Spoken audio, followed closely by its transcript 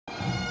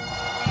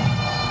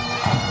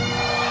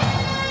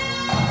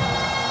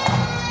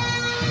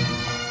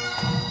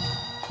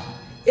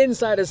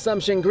Inside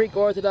Assumption Greek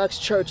Orthodox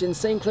Church in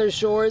St. Clair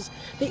Shores,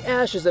 the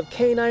ashes of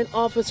K-9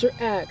 Officer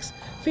Axe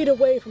feet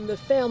away from the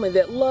family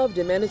that loved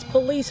him and his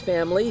police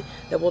family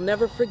that will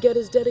never forget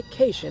his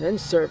dedication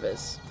and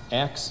service.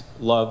 Axe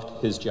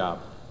loved his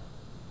job.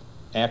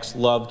 Axe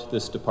loved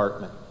this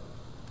department.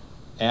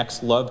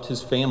 Axe loved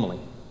his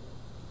family.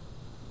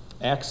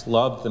 Axe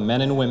loved the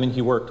men and women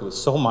he worked with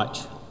so much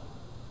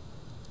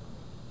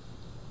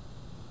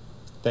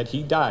that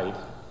he died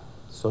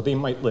so they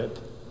might live.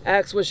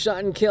 Axe was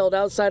shot and killed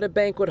outside a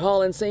banquet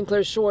hall in St.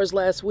 Clair Shores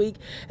last week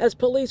as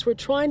police were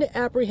trying to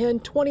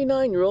apprehend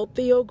 29-year-old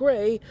Theo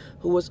Gray,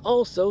 who was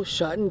also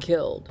shot and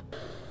killed.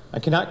 I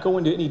cannot go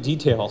into any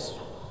details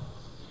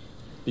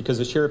because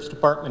the Sheriff's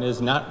Department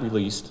has not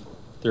released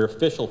their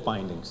official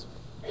findings.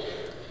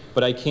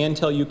 But I can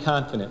tell you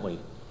confidently,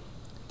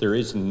 there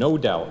is no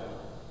doubt,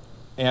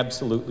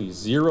 absolutely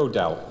zero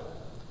doubt,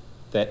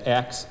 that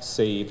Axe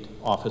saved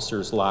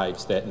officers'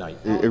 lives that night.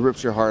 It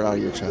rips your heart out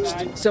of your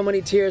chest. So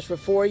many tears for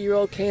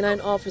 4-year-old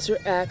K-9 Officer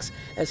Axe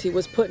as he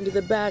was put into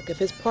the back of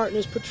his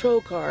partner's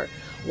patrol car.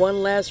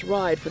 One last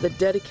ride for the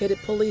dedicated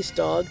police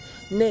dog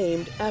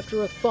named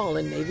after a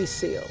fallen Navy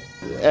SEAL.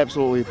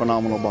 Absolutely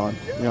phenomenal bond.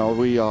 You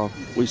know,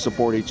 we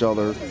support each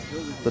other.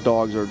 The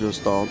dogs are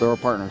just, they're our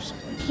partners.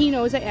 He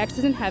knows that Axe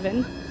is in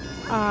heaven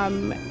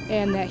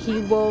and that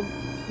he will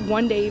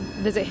one day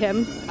visit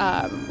him.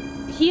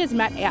 He has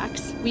met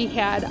Axe. We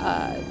had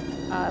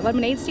a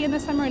lemonade stand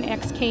this summer and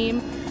Axe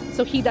came.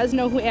 So he does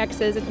know who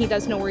Axe is and he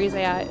does know where he's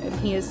at, and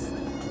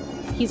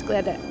he's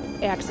glad that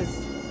Axe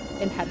is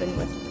in heaven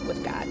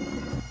with God.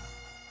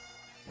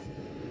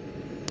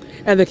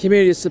 And the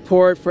community's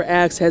support for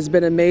Axe has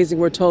been amazing.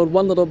 We're told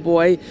one little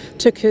boy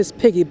took his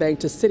piggy bank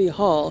to City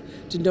Hall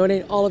to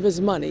donate all of his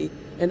money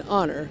in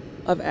honor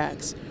of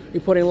Axe.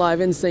 Reporting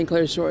live in St.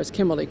 Clair Shores,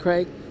 Kimberly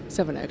Craig,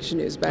 7 Action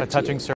News. Back to you.